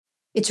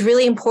it's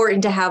really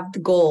important to have the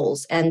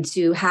goals and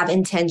to have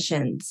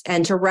intentions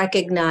and to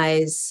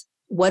recognize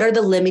what are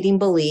the limiting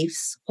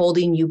beliefs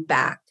holding you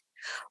back?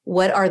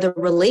 What are the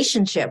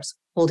relationships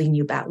holding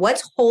you back?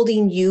 What's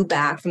holding you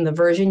back from the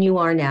version you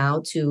are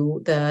now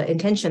to the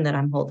intention that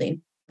I'm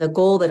holding, the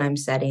goal that I'm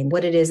setting,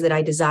 what it is that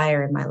I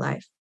desire in my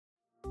life?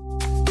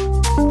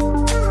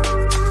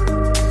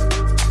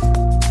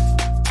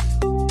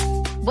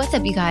 What's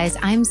up, you guys?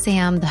 I'm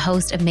Sam, the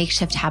host of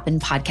Makeshift Happen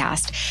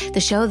podcast, the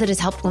show that has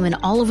helped women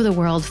all over the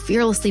world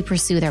fearlessly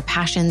pursue their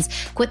passions,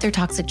 quit their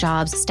toxic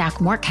jobs,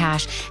 stack more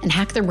cash, and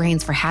hack their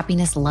brains for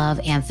happiness, love,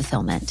 and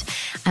fulfillment.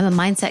 I'm a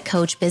mindset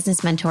coach,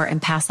 business mentor,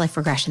 and past life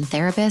regression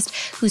therapist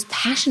who's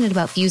passionate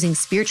about fusing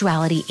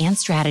spirituality and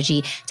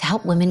strategy to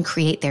help women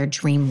create their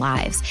dream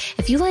lives.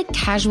 If you like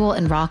casual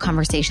and raw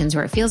conversations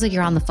where it feels like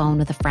you're on the phone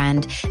with a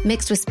friend,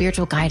 mixed with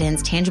spiritual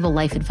guidance, tangible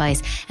life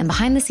advice, and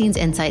behind-the-scenes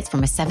insights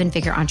from a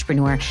seven-figure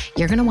entrepreneur,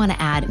 you're going to want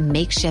to add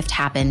Makeshift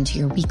Happen to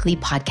your weekly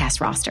podcast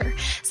roster.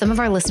 Some of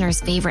our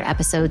listeners' favorite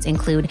episodes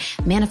include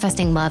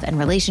manifesting love and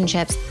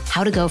relationships,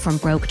 how to go from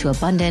broke to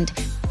abundant,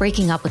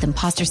 breaking up with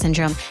imposter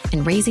syndrome,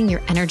 and raising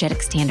your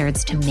energetic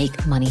standards to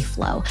make money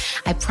flow.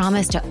 I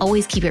promise to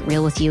always keep it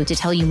real with you, to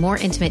tell you more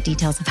intimate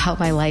details about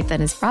my life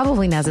than is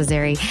probably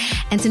necessary,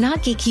 and to not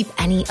gatekeep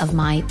any of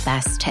my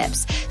best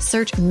tips.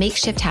 Search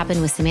Makeshift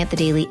Happen with Samantha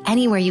Daly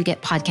anywhere you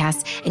get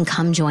podcasts and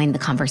come join the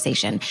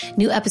conversation.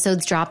 New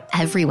episodes drop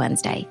every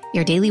Wednesday.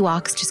 Your daily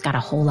walks just got a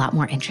whole lot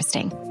more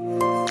interesting.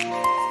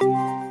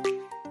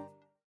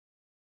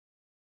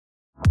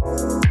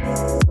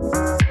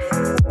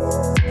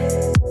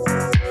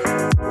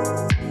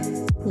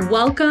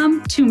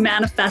 Welcome to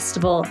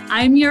Manifestival.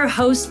 I'm your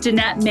host,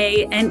 Danette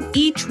May, and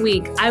each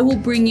week I will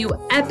bring you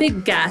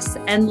epic guests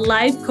and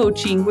live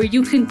coaching where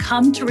you can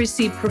come to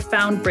receive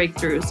profound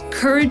breakthroughs,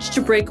 courage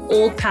to break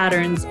old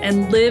patterns,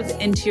 and live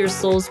into your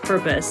soul's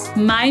purpose.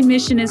 My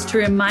mission is to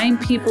remind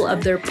people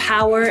of their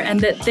power and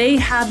that they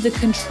have the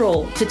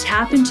control to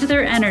tap into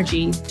their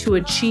energy to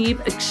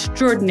achieve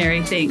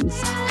extraordinary things.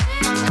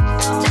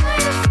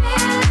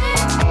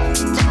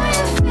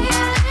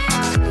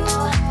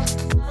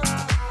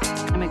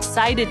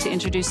 Excited to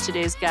introduce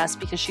today's guest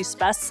because she's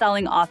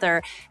best-selling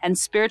author and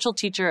spiritual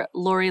teacher,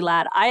 Lorie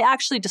Ladd. I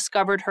actually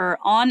discovered her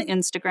on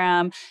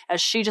Instagram as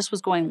she just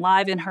was going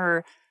live in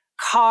her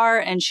car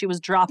and she was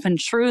dropping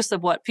truths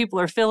of what people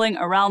are feeling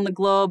around the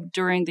globe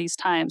during these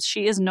times.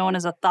 She is known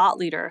as a thought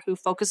leader who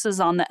focuses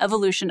on the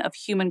evolution of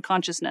human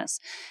consciousness.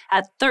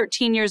 At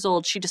 13 years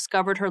old, she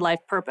discovered her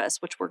life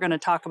purpose, which we're going to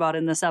talk about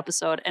in this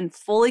episode, and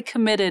fully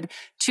committed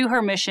to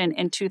her mission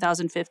in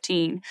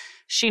 2015.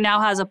 She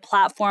now has a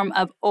platform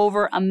of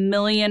over 1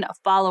 million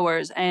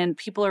followers, and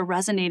people are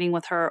resonating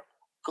with her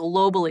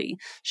globally.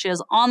 She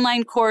has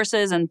online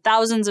courses and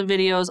thousands of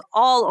videos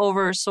all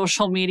over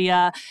social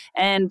media.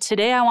 And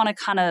today I want to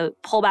kind of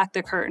pull back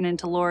the curtain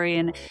into Lorie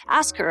and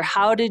ask her,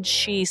 how did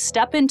she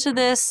step into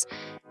this?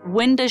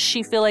 When does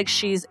she feel like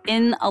she's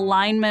in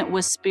alignment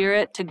with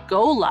spirit to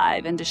go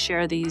live and to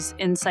share these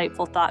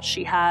insightful thoughts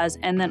she has?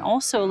 And then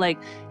also, like,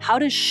 how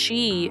does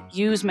she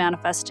use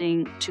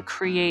manifesting to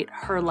create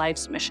her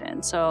life's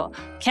mission? So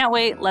can't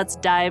wait. Let's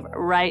dive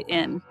right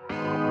in.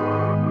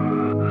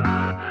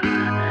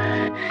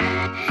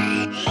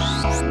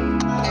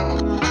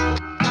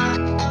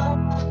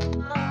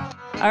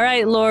 All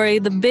right, Lorie,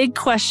 the big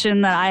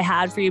question that I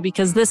had for you,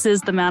 because this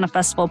is the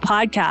Manifestival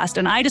podcast,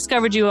 and I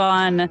discovered you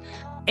on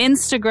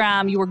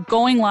Instagram. You were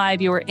going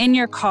live, you were in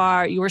your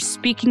car, you were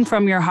speaking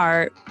from your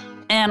heart.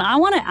 And I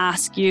want to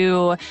ask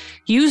you,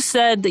 you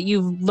said that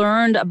you've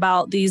learned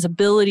about these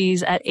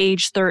abilities at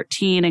age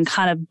 13 and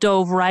kind of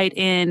dove right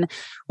in.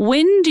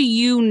 When do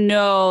you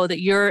know that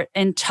you're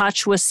in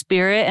touch with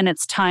spirit and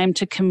it's time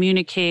to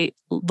communicate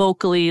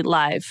vocally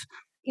live?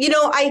 You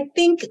know, I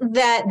think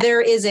that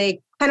there is a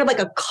kind of like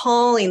a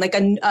calling, like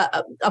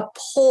a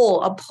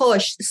pull, a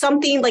push,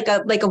 something like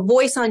a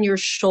voice on your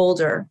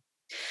shoulder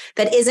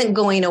that isn't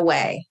going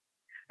away,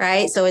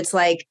 right? So it's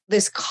like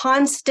this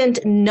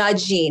constant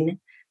nudging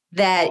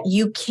that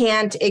you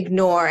can't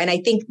ignore. And I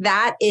think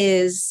that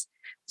is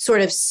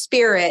sort of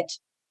spirit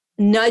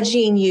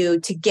nudging you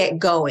to get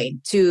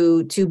going,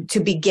 to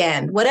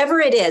begin, whatever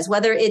it is,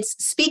 whether it's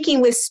speaking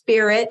with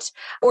spirit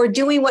or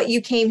doing what you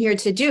came here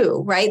to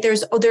do, right?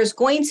 There's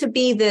going to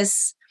be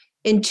this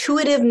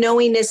intuitive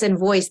knowingness and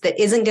voice that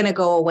isn't going to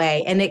go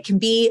away. And it can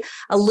be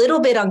a little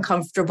bit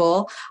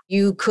uncomfortable.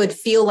 You could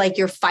feel like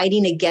you're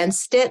fighting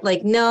against it.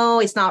 Like, no,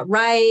 it's not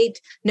right.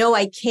 No,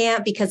 I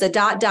can't because of ...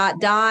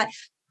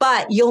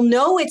 But you'll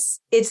know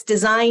it's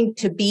designed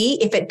to be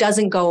if it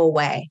doesn't go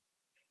away.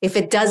 If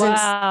it doesn't.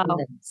 Wow.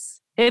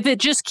 If it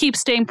just keeps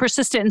staying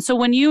persistent. And so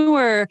when you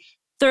were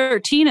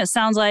 13, it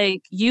sounds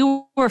like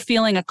you were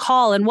feeling a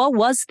call. And what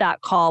was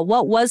that call?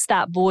 What was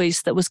that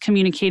voice that was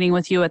communicating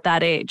with you at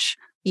that age?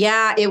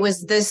 Yeah, it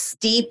was this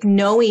deep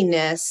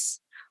knowingness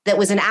that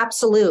was an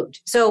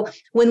absolute. So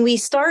when we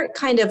start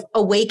kind of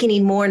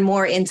awakening more and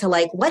more into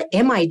like, what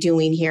am I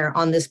doing here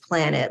on this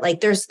planet?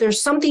 Like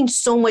there's something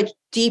so much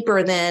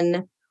deeper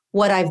than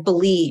what I've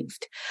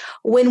believed.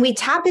 When we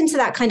tap into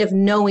that kind of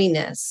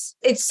knowingness,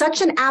 it's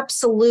such an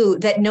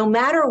absolute that no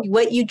matter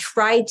what you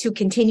try to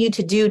continue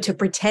to do to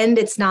pretend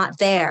it's not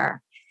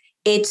there,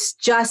 it's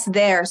just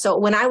there. So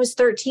when I was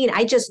 13,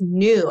 I just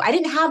knew. I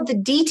didn't have the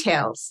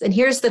details. And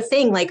here's the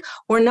thing, like,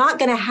 we're not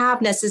going to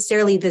have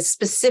necessarily the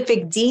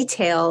specific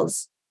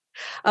details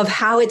of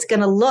how it's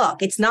going to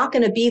look. It's not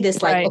going to be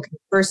this like, okay,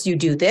 first you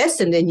do this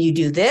and then you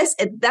do this.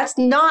 That's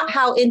not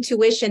how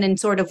intuition and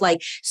sort of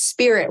like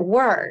spirit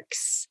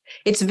works.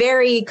 It's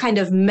very kind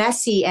of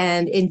messy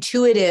and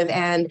intuitive,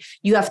 and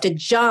you have to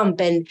jump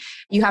and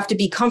you have to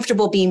be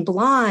comfortable being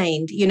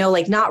blind,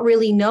 like not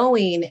really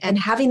knowing and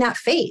having that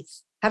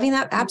faith, having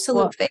that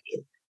absolute faith.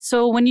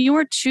 So when you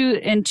were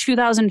in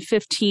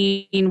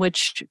 2015,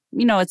 which,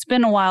 it's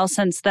been a while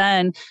since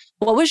then,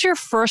 what was your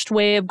first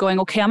way of going,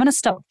 okay, I'm going to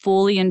step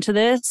fully into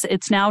this.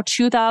 It's now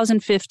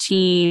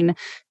 2015.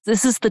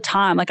 This is the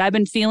time. Like, I've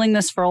been feeling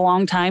this for a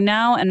long time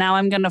now, and now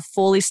I'm going to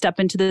fully step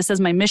into this as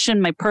my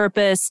mission, my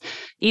purpose,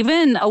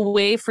 even a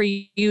way for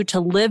you to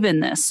live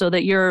in this so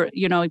that you're,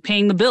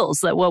 paying the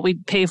bills, that what we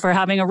pay for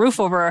having a roof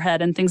over our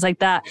head and things like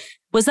that.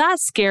 Was that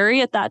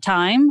scary at that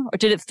time? Or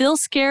did it feel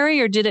scary,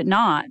 or did it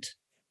not?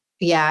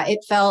 Yeah, it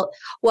felt,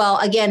 well,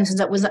 again,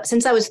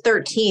 since I was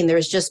 13,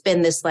 there's just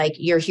been this, like,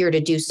 you're here to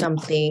do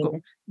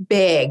something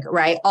big,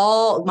 right?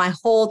 All my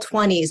whole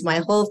 20s,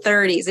 my whole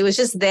 30s, it was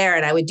just there.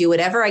 And I would do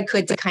whatever I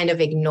could to kind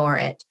of ignore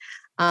it.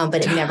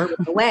 But it never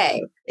went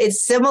away.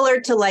 It's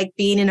similar to like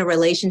being in a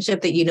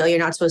relationship that you're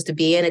not supposed to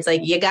be in. It's like,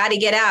 you got to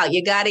get out.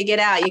 You got to get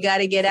out. You got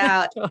to get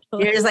out.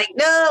 You're just like,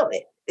 no.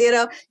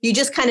 You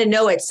just kind of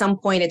know at some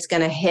point it's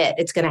going to hit,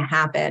 it's going to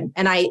happen.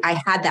 And I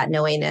had that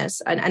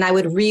knowingness. And I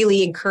would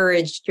really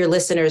encourage your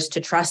listeners to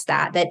trust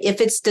that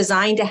if it's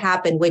designed to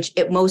happen, which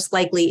it most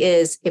likely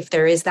is, if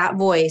there is that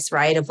voice,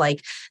 right, of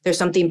like, there's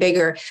something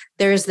bigger,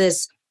 there's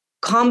this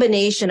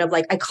combination of,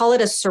 like, I call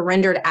it a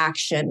surrendered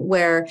action,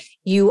 where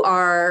you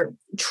are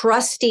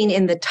trusting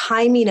in the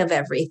timing of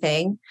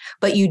everything,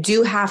 but you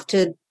do have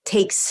to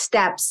take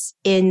steps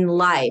in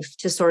life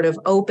to sort of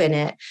open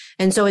it.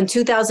 And so in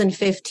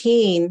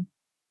 2015,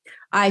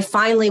 I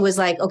finally was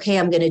like, okay,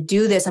 I'm going to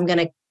do this. I'm going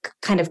to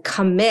kind of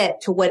commit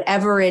to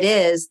whatever it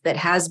is that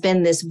has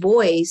been this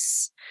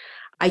voice.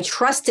 I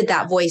trusted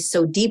that voice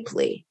so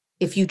deeply.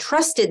 If you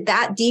trust it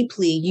that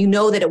deeply, you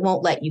know that it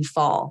won't let you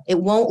fall. It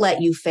won't let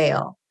you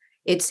fail.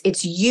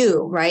 It's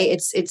you, right?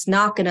 It's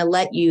not going to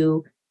let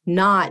you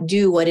not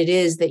do what it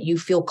is that you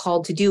feel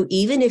called to do,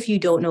 even if you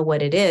don't know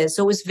what it is.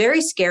 So it was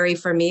very scary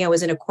for me. I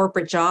was in a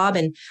corporate job,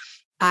 and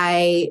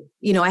I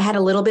had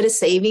a little bit of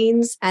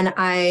savings, and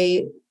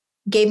I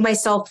gave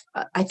myself,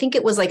 I think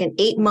it was like an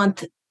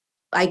 8-month,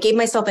 I gave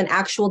myself an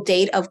actual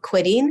date of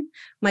quitting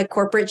my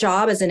corporate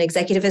job as an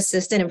executive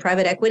assistant in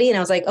private equity. And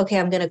I was like, okay,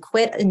 I'm going to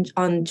quit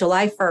on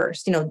July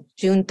 1st,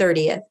 June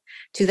 30th,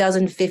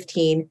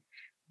 2015.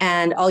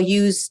 And I'll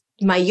use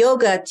my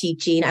yoga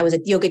teaching. I was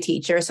a yoga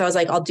teacher. So I was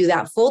like, I'll do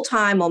that full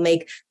time. I'll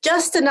make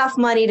just enough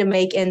money to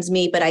make ends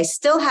meet, but I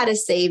still had a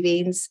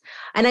savings.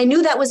 And I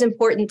knew that was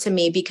important to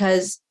me,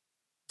 because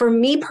for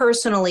me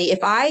personally, if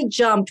I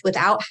jumped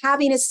without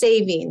having a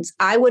savings,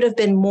 I would have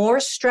been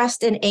more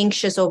stressed and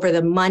anxious over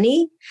the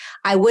money.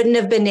 I wouldn't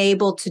have been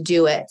able to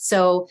do it.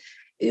 So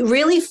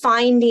really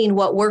finding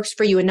what works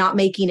for you and not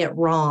making it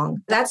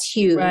wrong. That's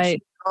huge.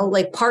 Right.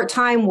 Like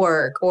part-time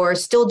work, or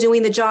still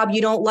doing the job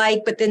you don't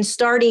like, but then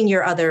starting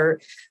your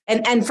other.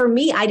 And for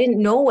me, I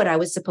didn't know what I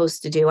was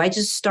supposed to do. I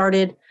just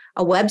started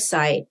a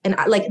website, and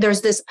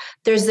there's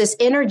this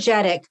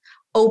energetic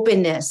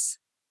openness,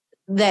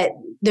 that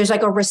there's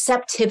like a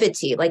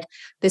receptivity, like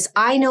this,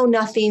 I know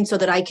nothing so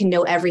that I can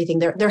know everything.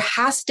 There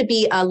has to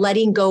be a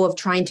letting go of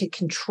trying to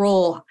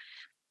control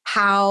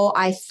how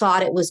I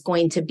thought it was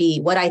going to be,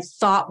 what I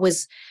thought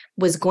was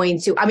going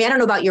to, I don't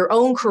know about your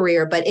own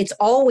career, but it's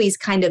always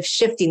kind of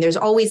shifting. There's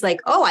always like,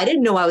 oh, I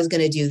didn't know I was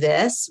going to do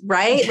this,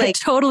 right? Like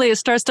totally. It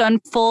starts to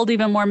unfold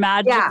even more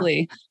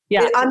magically.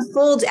 Yeah. It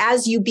unfolds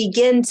as you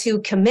begin to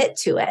commit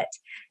to it.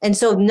 And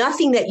so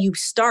nothing that you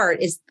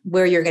start is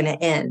where you're going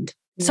to end.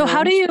 So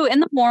how do you, in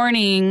the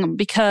morning,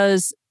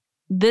 because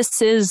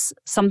this is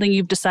something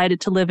you've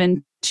decided to live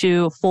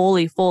into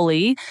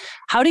fully,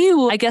 how do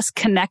you, I guess,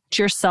 connect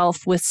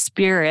yourself with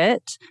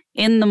spirit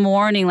in the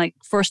morning, like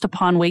first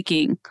upon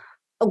waking?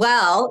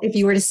 Well, if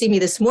you were to see me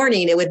this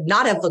morning, it would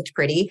not have looked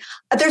pretty.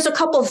 There's a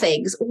couple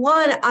things.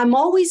 One, I'm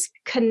always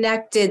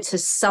connected to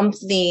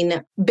something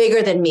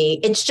bigger than me.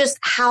 It's just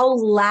how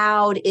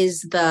loud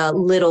is the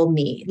little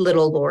me,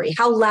 little Lorie?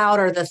 How loud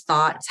are the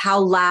thoughts? How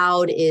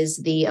loud is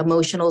the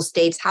emotional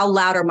states? How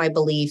loud are my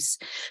beliefs?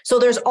 So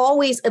there's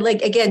always,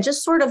 like, again,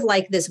 just sort of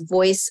like this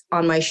voice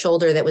on my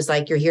shoulder that was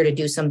like, you're here to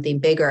do something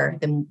bigger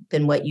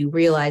than what you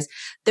realize.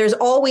 There's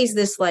always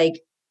this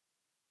like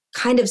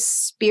kind of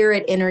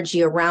spirit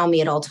energy around me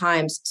at all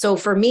times. So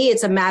for me,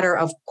 it's a matter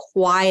of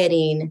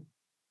quieting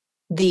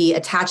the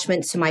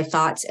attachment to my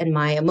thoughts and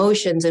my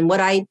emotions. And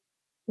what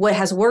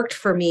has worked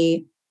for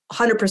me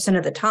 100%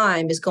 of the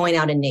time is going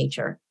out in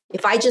nature.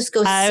 If I just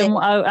go sit,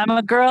 I'm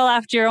a girl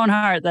after your own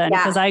heart then,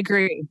 because I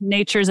agree.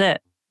 Nature's it.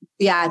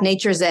 Yeah,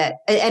 nature's it.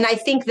 And I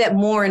think that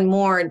more and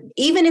more,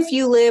 even if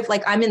you live,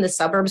 like I'm in the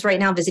suburbs right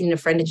now, visiting a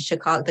friend in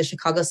Chicago, the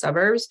Chicago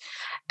suburbs.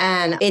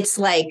 And it's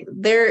like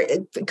there,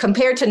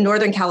 compared to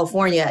Northern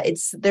California,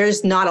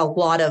 there's not a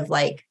lot of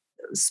like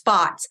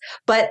spots,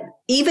 but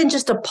even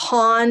just a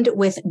pond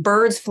with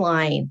birds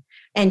flying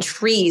and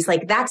trees,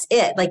 like that's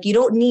it. Like you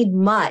don't need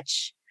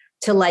much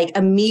to like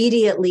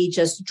immediately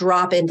just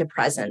drop into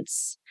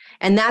presence.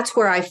 And that's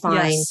where I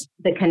find Yes.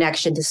 the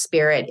connection to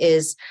spirit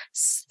is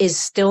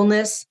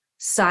stillness,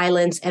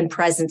 silence, and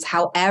presence.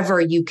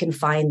 However you can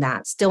find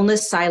that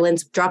stillness,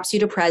 silence drops you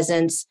to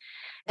presence.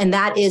 And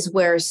that is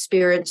where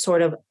spirit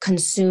sort of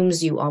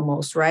consumes you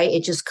almost, right?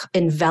 It just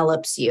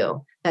envelops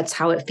you. That's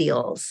how it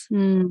feels.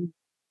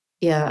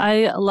 Yeah.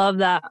 I love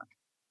that.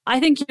 I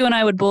think you and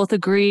I would both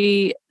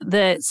agree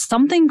that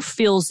something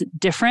feels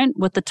different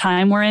with the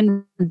time we're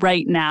in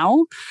right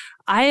now.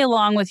 I,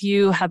 along with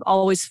you, have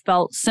always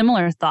felt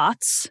similar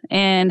thoughts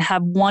and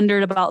have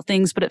wondered about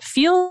things, but it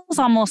feels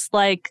almost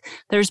like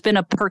there's been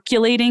a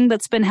percolating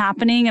that's been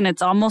happening. And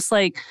it's almost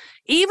like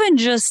even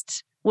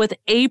just with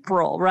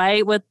April,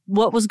 right? With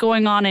what was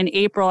going on in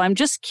April, I'm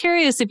just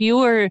curious if you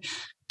were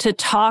to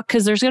talk,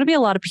 because there's going to be a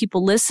lot of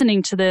people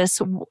listening to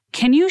this.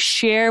 Can you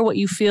share what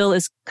you feel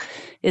is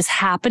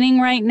happening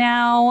right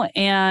now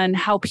and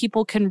how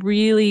people can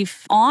really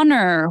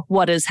honor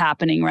what is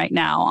happening right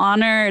now,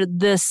 honor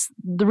the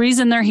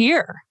reason they're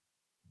here?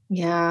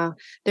 Yeah,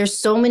 there's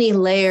so many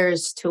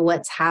layers to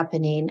what's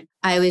happening.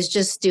 I was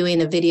just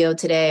doing a video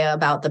today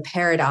about the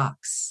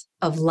paradox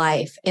of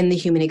life in the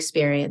human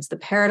experience, the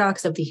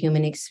paradox of the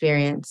human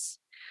experience,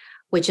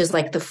 which is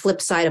like the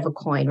flip side of a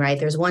coin, right?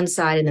 There's one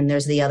side and then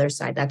there's the other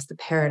side. That's the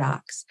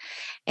paradox.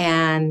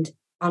 And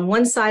on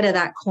one side of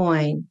that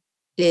coin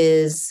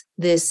is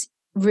this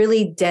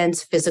really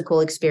dense physical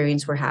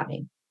experience we're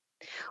having,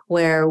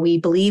 where we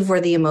believe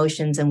we're the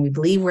emotions and we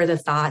believe we're the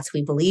thoughts.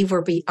 We believe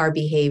we're our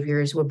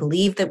behaviors. We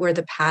believe that we're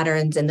the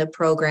patterns and the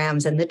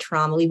programs and the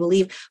trauma. We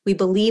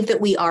believe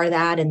that we are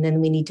that, and then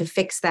we need to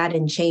fix that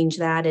and change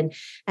that.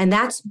 And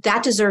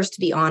that deserves to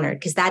be honored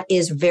because that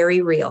is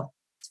very real.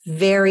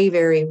 Very,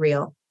 very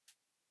real.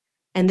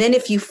 And then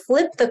if you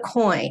flip the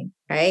coin,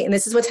 right? And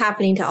this is what's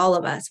happening to all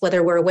of us,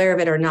 whether we're aware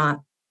of it or not.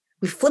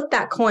 We flip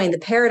that coin. The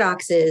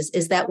paradox is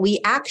that we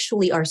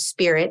actually are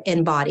spirit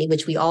and body,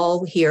 which we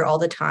all hear all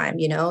the time.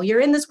 You know, you're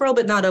in this world,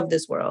 but not of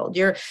this world.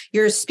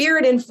 You're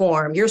spirit in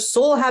form, your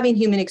soul having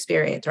human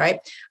experience, right?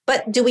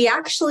 But do we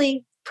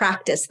actually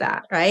practice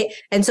that, right?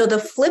 And so the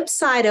flip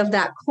side of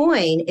that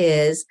coin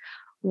is,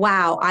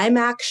 wow, I'm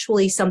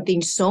actually something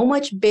so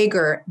much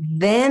bigger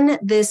than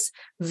this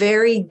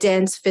very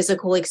dense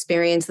physical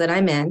experience that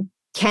I'm in.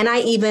 Can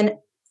I even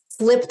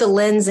flip the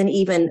lens and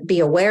even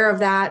be aware of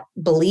that,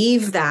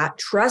 believe that,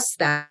 trust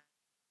that?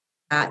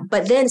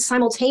 But then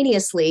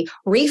simultaneously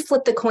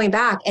reflip the coin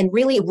back and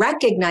really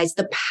recognize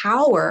the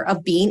power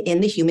of being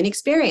in the human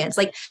experience.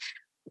 Like,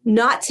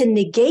 not to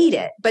negate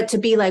it, but to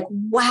be like,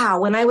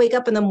 wow, when I wake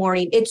up in the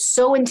morning, it's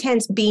so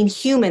intense being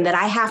human that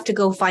I have to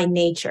go find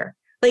nature.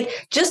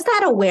 Like just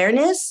that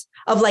awareness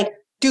of like,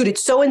 dude,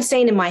 it's so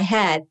insane in my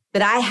head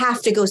that I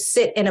have to go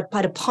sit in a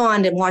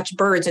pond and watch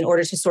birds in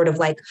order to sort of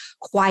like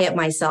quiet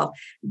myself.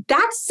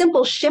 That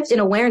simple shift in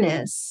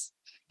awareness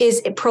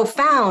is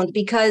profound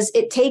because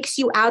it takes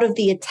you out of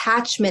the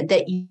attachment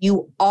that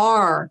you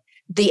are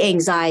the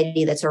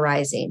anxiety that's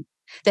arising,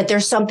 that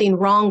there's something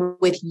wrong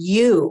with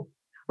you,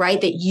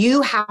 right? That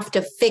you have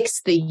to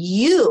fix the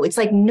you. It's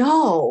like,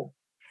 no.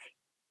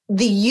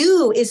 The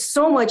you is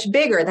so much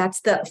bigger. That's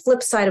the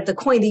flip side of the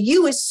coin. The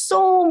you is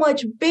so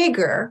much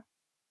bigger.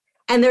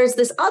 And there's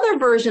this other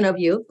version of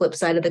you, flip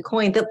side of the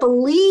coin, that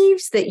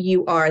believes that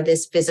you are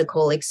this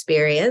physical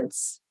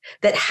experience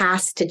that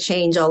has to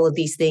change all of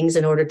these things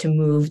in order to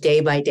move day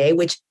by day,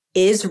 which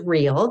is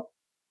real,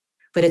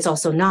 but it's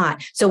also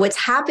not. So what's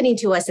happening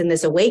to us in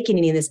this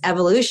awakening, in this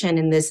evolution,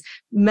 in this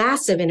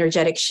massive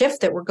energetic shift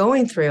that we're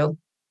going through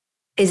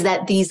is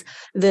that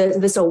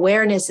this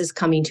awareness is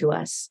coming to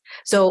us.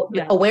 So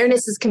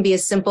awarenesses can be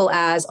as simple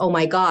as, oh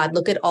my God,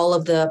 look at all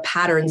of the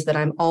patterns that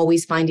I'm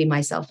always finding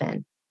myself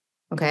in.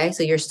 Okay.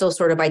 So you're still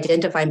sort of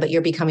identifying, but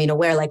you're becoming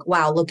aware, like,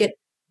 wow, look at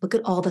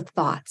all the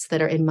thoughts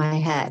that are in my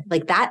head.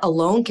 Like that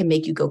alone can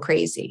make you go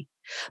crazy.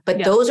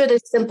 But those are the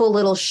simple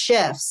little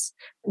shifts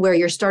where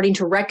you're starting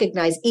to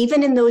recognize,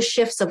 even in those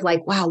shifts of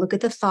like, wow, look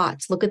at the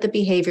thoughts, look at the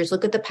behaviors,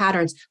 look at the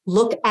patterns,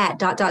 look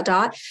at ...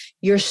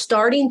 You're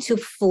starting to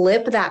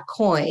flip that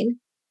coin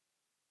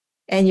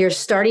and you're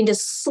starting to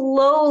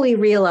slowly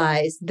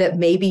realize that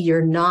maybe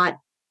you're not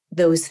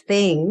those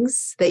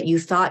things that you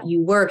thought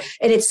you were.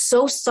 And it's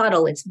so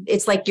subtle.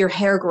 It's like your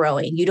hair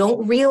growing. You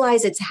don't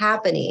realize it's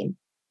happening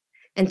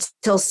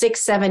until 6,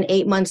 7,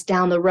 8 months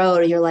down the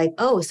road. And you're like,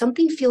 oh,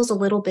 something feels a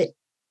little bit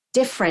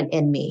different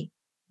in me.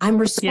 I'm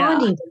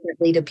responding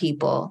differently to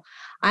people.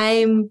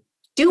 I'm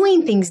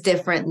doing things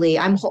differently.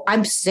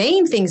 I'm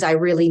saying things I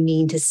really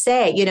mean to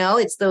say. You know,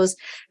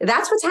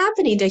 that's what's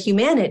happening to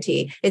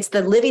humanity. It's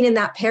the living in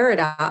that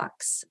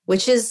paradox,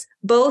 which is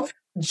both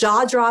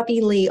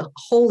jaw-droppingly,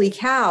 holy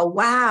cow,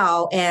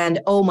 wow, and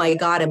oh my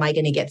God, am I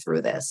going to get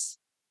through this?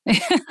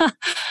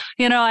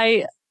 You know,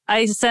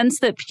 I sense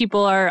that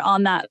people are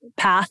on that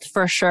path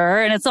for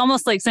sure. And it's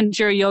almost like, since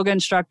you're a yoga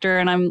instructor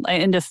and I'm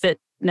into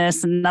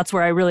fitness, and that's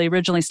where I really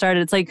originally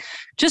started, it's like,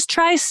 just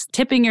try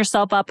tipping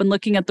yourself up and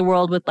looking at the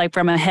world with like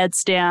from a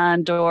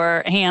headstand or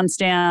a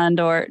handstand,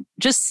 or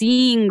just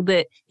seeing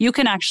that you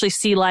can actually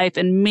see life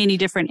in many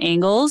different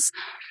angles.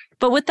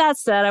 But with that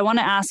said, I want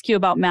to ask you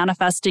about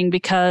manifesting,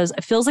 because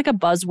it feels like a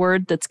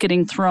buzzword that's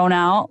getting thrown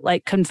out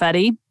like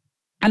confetti.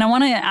 And I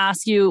want to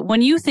ask you,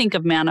 when you think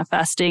of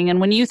manifesting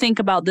and when you think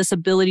about this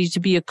ability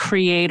to be a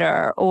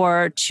creator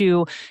or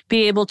to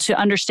be able to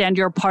understand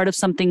you're a part of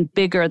something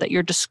bigger that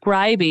you're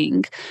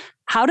describing,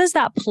 how does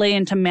that play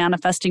into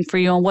manifesting for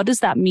you? And what does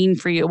that mean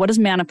for you? What does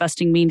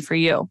manifesting mean for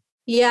you?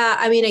 Yeah,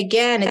 I mean,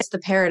 again, it's the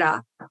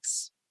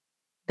paradox.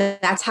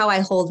 That's how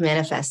I hold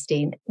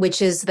manifesting,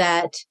 which is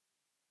that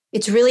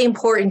it's really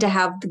important to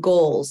have the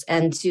goals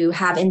and to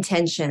have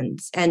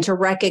intentions and to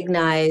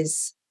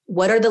recognize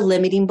what are the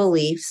limiting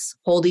beliefs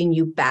holding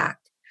you back?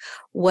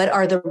 What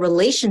are the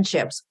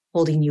relationships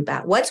holding you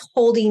back? What's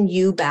holding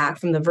you back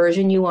from the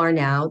version you are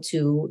now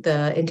to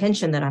the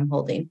intention that I'm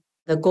holding,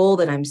 the goal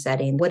that I'm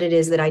setting, what it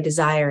is that I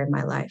desire in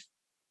my life?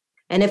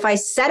 And if I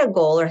set a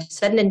goal or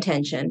set an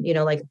intention,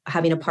 like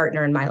having a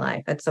partner in my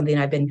life, that's something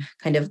I've been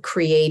kind of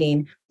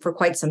creating for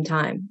quite some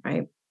time,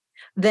 right?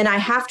 Then I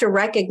have to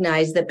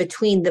recognize that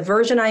between the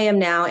version I am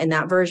now and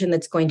that version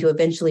that's going to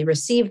eventually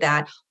receive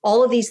that,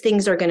 all of these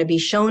things are going to be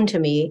shown to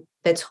me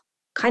that's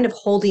kind of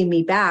holding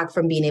me back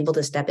from being able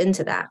to step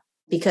into that,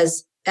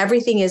 because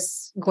everything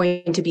is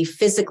going to be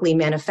physically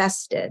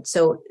manifested.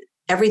 So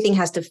everything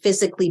has to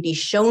physically be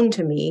shown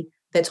to me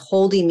that's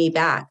holding me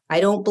back.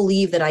 I don't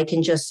believe that I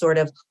can just sort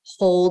of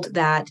hold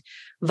that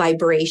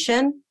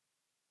vibration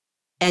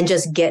and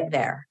just get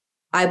there.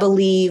 I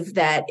believe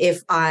that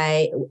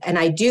I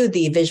do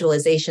the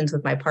visualizations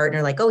with my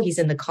partner, like, oh, he's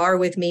in the car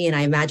with me and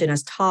I imagine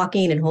us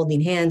talking and holding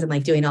hands and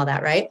like doing all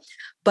that, right?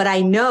 But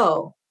I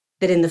know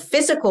that in the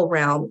physical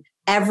realm,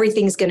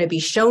 everything's going to be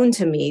shown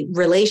to me,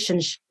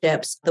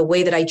 relationships, the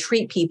way that I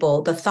treat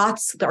people, the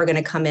thoughts that are going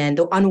to come in,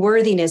 the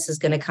unworthiness is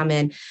going to come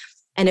in.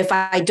 And if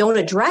I don't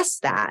address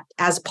that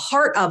as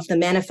part of the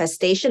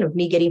manifestation of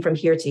me getting from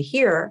here to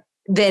here,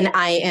 then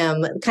I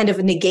am kind of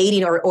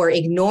negating or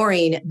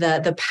ignoring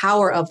the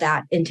power of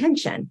that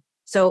intention.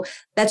 So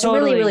that's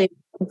Totally. really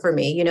important for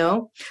me,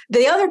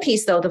 The other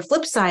piece, though, the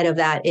flip side of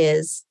that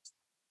is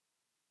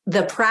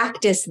the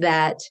practice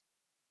that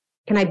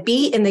can I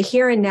be in the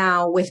here and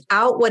now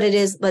without what it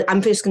is. But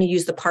I'm just going to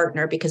use the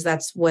partner because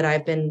that's what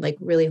I've been like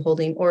really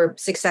holding, or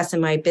success in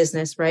my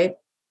business, right?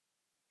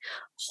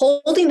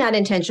 Holding that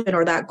intention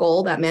or that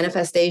goal, that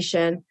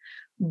manifestation,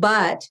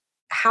 but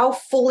how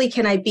fully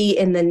can I be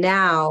in the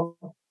now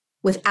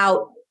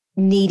without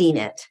needing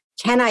it?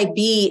 Can I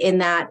be in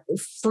that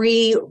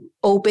free,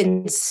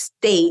 open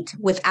state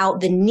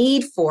without the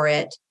need for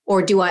it?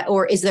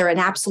 Or is there an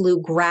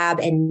absolute grab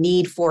and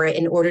need for it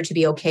in order to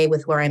be okay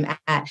with where I'm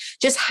at?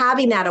 Just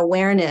having that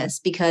awareness,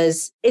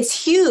 because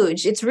it's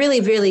huge. It's really,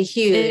 really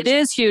huge. It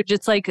is huge.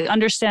 It's like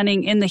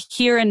understanding in the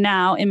here and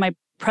now, in my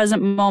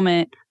present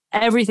moment,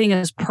 everything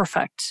is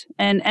perfect,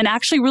 and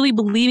actually really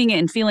believing it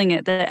and feeling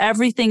it, that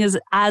everything is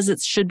as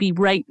it should be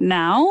right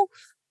now.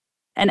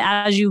 And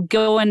as you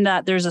go in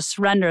that, there's a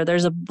surrender,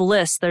 there's a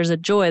bliss, there's a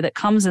joy that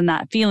comes in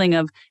that feeling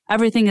of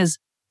everything is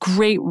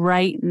great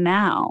right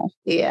now.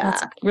 Yeah.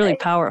 That's really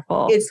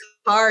powerful. It's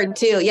hard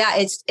too. Yeah,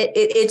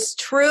 it's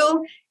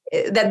true.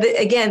 That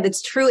again,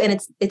 that's true,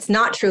 and it's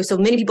not true. So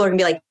many people are gonna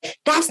be like,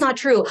 "That's not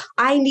true.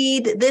 I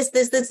need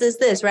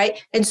this, right?"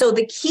 And so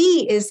the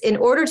key is, in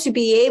order to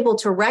be able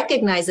to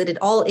recognize that it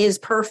all is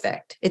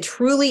perfect, it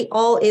truly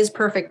all is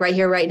perfect right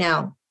here, right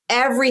now.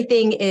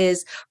 Everything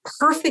is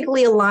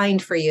perfectly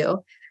aligned for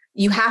you.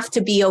 You have to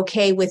be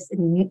okay with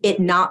it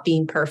not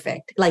being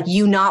perfect, like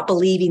you not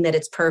believing that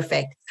it's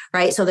perfect,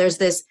 right? So there's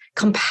this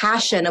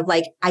compassion of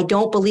like, I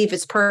don't believe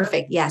it's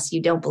perfect. Yes,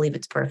 you don't believe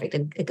it's perfect,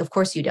 and of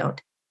course you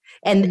don't.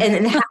 And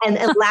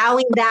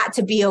allowing that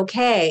to be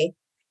okay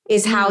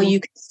is how you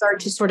can start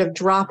to sort of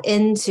drop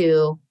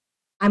into,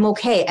 I'm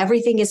okay.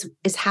 Everything is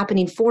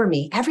happening for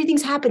me.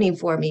 Everything's happening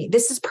for me.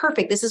 This is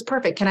perfect. This is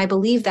perfect. Can I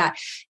believe that?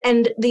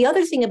 And the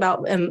other thing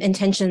about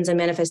intentions and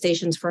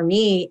manifestations for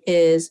me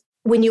is,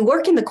 when you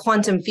work in the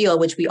quantum field,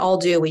 which we all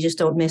do, we just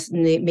don't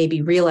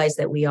maybe realize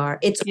that we are,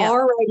 it's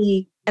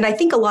already, and I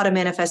think a lot of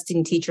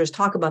manifesting teachers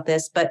talk about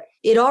this, but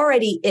it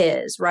already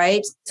is,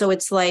 right? So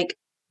it's like,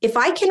 if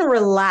I can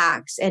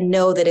relax and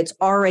know that it's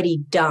already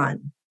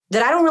done,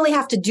 that I don't really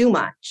have to do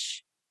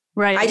much.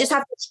 Right. I just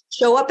have to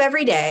show up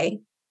every day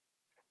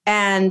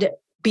and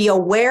be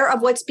aware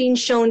of what's being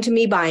shown to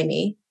me by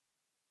me.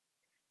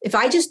 If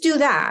I just do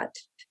that,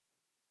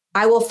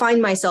 I will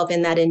find myself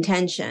in that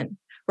intention,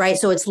 right?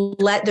 So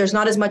there's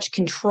not as much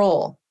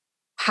control.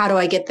 How do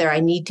I get there? I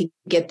need to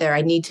get there.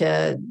 I need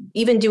to,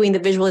 even doing the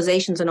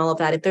visualizations and all of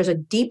that, if there's a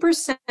deeper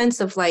sense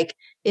of like,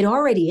 it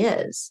already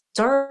is, it's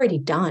already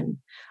done.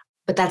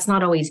 But that's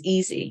not always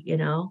easy,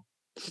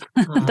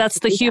 That's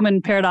the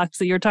human paradox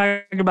that you're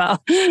talking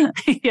about.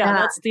 Yeah,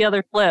 that's the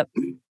other flip.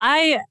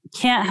 I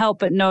can't help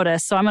but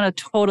notice. So I'm going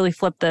to totally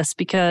flip this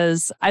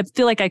because I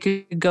feel like I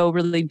could go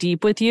really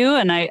deep with you.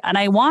 And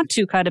I want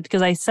to kind of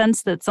because I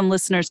sense that some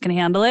listeners can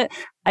handle it.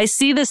 I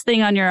see this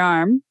thing on your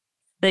arm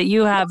that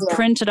you have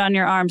printed on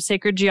your arm,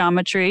 sacred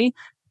geometry.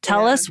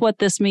 Tell us what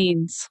this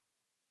means.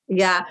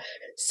 Yeah.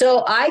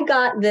 So I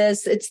got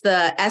this. It's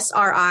the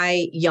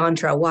SRI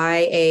Yantra,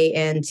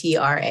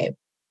 YANTRA.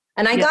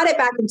 And I got it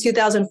back in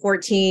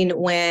 2014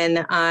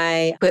 when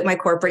I quit my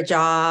corporate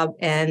job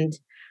and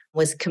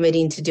was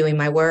committing to doing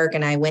my work.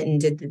 And I went and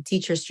did the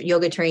teacher's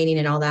yoga training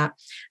and all that.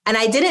 And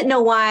I didn't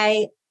know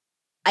why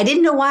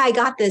I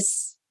got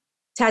this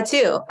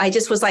tattoo. I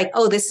just was like,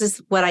 oh, this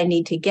is what I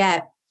need to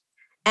get.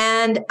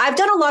 And I've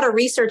done a lot of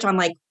research on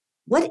like,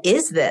 what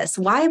is this?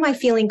 Why am I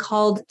feeling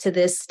called to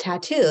this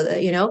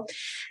tattoo?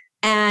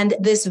 And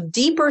this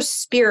deeper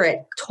spirit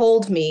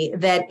told me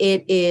that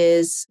it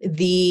is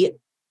the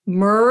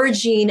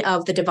merging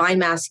of the divine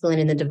masculine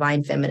and the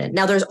divine feminine.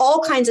 Now, there's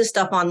all kinds of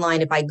stuff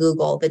online if I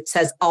Google that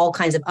says all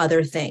kinds of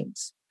other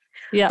things.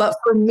 Yeah. But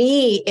for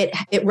me,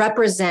 it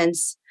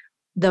represents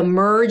the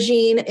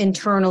merging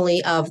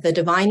internally of the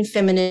divine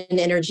feminine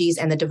energies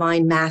and the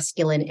divine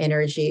masculine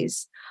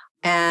energies.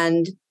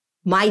 And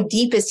my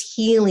deepest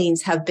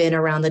healings have been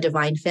around the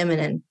divine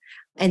feminine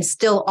and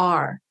still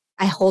are.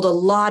 I hold a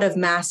lot of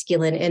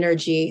masculine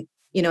energy.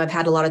 I've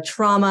had a lot of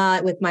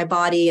trauma with my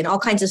body and all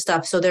kinds of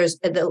stuff. So there's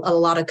a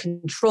lot of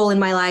control in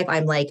my life.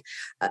 I'm like,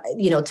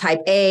 type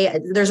A.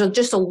 There's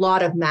just a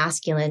lot of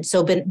masculine.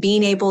 So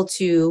being able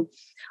to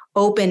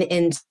open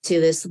into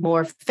this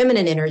more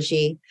feminine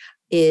energy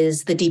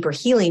is the deeper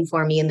healing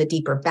for me and the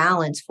deeper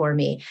balance for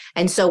me.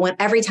 And so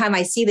every time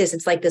I see this,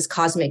 it's like this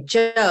cosmic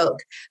joke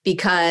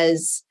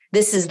because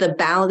this is the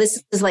balance.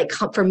 This is like,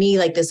 for me,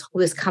 like this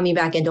coming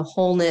back into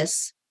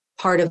wholeness.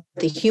 Part of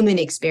the human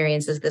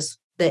experience is this,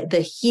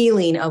 the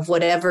healing of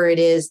whatever it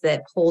is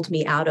that pulled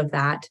me out of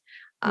that.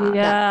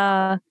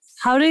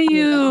 How do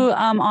you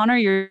honor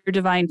your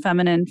divine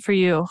feminine for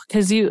you?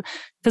 Because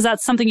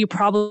that's something you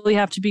probably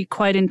have to be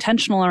quite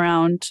intentional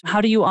around.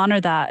 How do you honor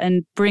that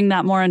and bring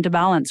that more into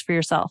balance for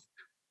yourself?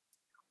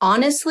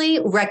 Honestly,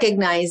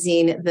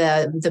 recognizing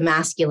the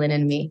masculine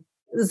in me.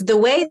 The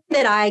way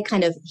that I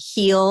kind of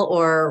heal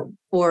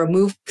or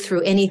move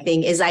through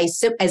anything is I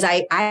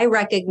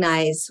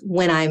recognize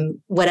when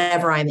I'm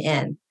whatever I'm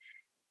in.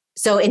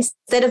 So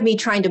instead of me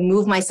trying to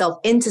move myself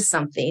into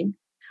something,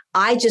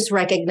 I just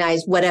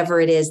recognize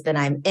whatever it is that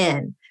I'm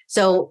in.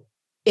 So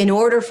in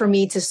order for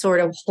me to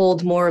sort of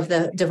hold more of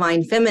the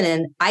divine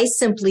feminine, I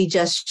simply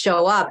just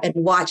show up and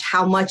watch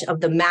how much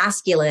of the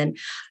masculine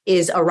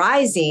is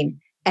arising.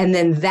 And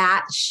then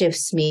that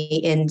shifts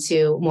me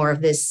into more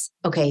of this,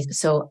 okay,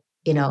 so,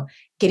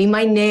 getting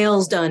my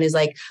nails done is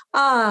like,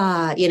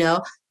 allowing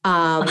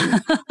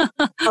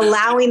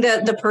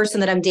the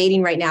person that I'm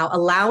dating right now,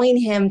 allowing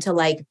him to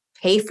like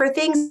pay for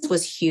things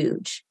was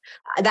huge.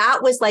 That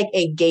was like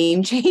a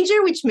game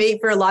changer, which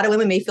for a lot of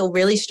women may feel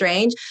really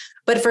strange.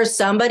 But for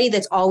somebody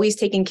that's always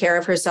taken care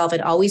of herself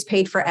and always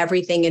paid for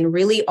everything and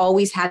really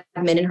always had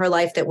men in her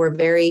life that were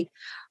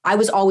I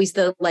was always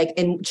the like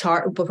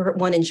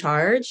one in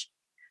charge.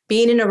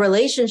 Being in a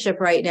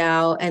relationship right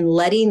now and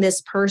letting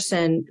this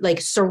person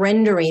like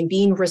surrendering,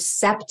 being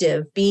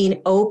receptive,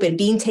 being open,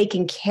 being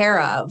taken care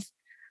of.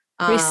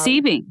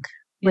 Receiving.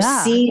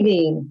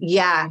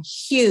 Yeah,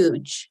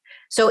 huge.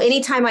 So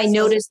anytime I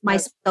notice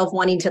myself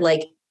wanting to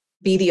like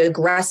be the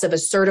aggressive,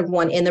 assertive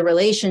one in the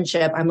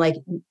relationship, I'm like,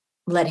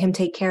 let him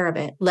take care of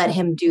it. Let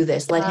him do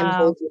this. Let him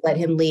hold you. Let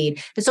him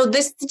lead. And so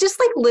this just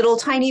like little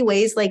tiny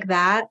ways like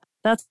that.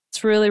 That's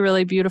really,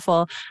 really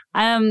beautiful.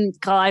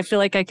 I feel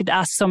like I could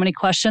ask so many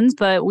questions,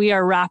 but we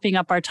are wrapping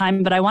up our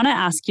time. But I want to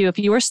ask you, if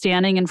you were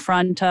standing in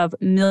front of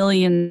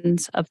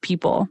millions of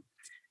people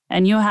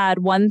and you had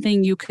one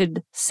thing you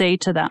could say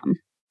to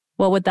them,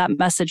 what would that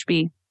message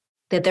be?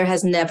 That there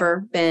has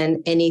never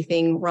been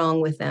anything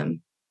wrong with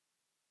them.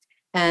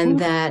 And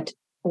that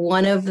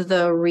one of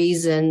the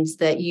reasons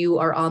that you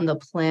are on the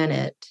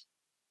planet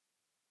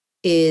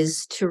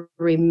is to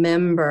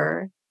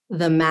remember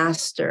the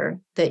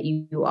master that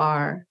you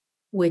are,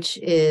 which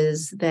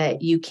is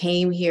that you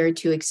came here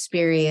to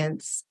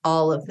experience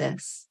all of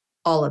this,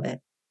 all of it.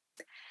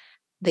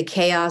 The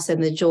chaos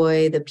and the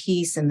joy, the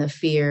peace and the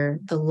fear,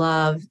 the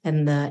love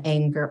and the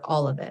anger,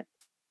 all of it.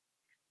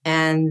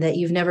 And that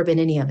you've never been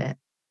any of it.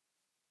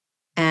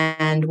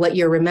 And what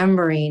you're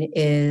remembering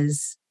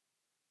is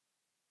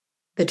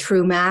the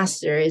true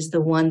master is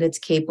the one that's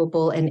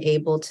capable and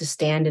able to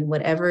stand in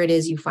whatever it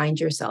is you find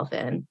yourself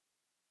in.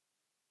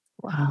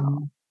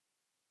 Wow.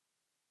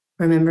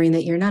 Remembering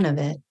that you're none of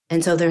it.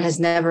 And so there has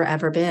never,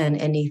 ever been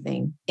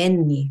anything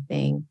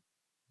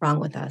wrong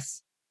with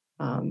us.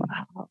 And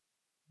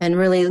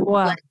really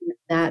letting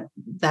that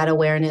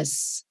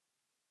awareness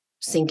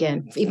sink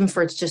in, even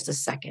for it's just a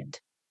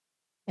second.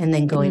 And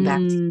then going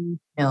back to,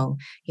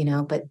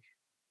 but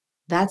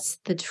that's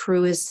the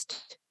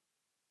truest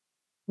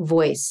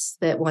voice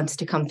that wants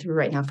to come through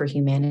right now for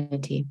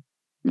humanity.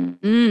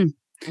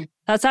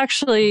 That's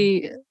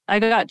actually, I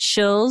got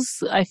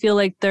chills. I feel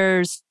like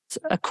there's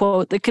a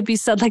quote that could be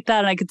said like that.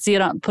 And I could see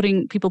it on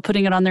people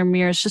putting it on their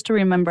mirrors just to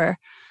remember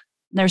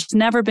there's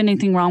never been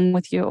anything wrong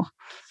with you.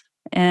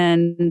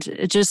 And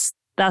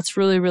that's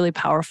really, really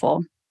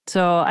powerful.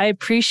 So I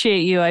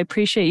appreciate you. I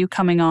appreciate you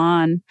coming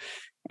on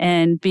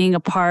and being a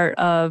part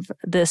of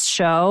this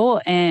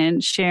show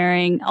and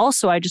sharing.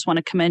 Also, I just want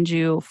to commend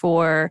you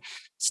for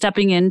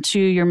stepping into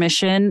your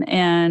mission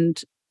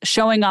and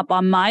showing up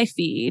on my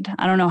feed.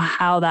 I don't know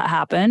how that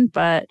happened,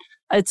 but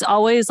it's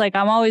always like,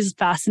 I'm always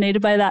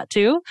fascinated by that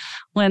too,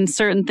 when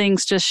certain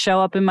things just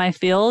show up in my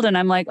field and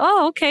I'm like,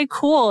 oh, okay,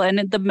 cool.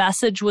 And the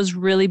message was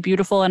really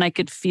beautiful and I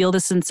could feel the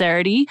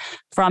sincerity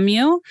from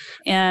you.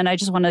 And I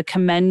just want to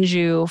commend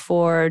you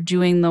for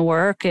doing the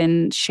work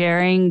and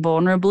sharing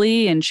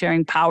vulnerably and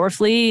sharing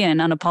powerfully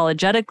and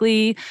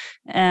unapologetically.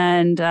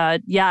 And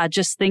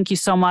just thank you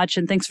so much.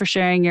 And thanks for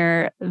sharing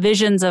your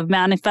visions of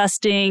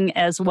manifesting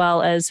as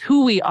well as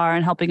who we are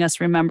and helping us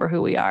remember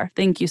who we are.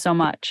 Thank you so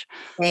much.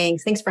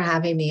 Thanks. Thanks for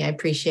having me. I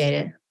appreciate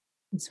it.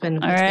 It's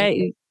been all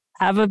right.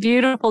 Have a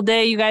beautiful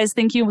day, you guys.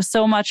 Thank you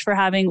so much for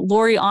having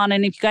Lorie on.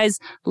 And if you guys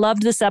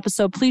loved this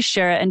episode, please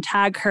share it and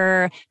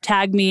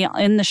tag me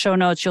in the show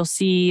notes. You'll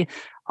see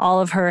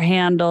all of her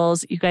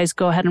handles. You guys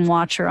go ahead and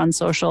watch her on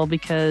social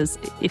because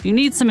if you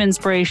need some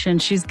inspiration,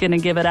 she's going to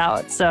give it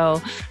out.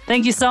 So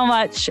thank you so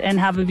much and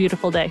have a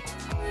beautiful day.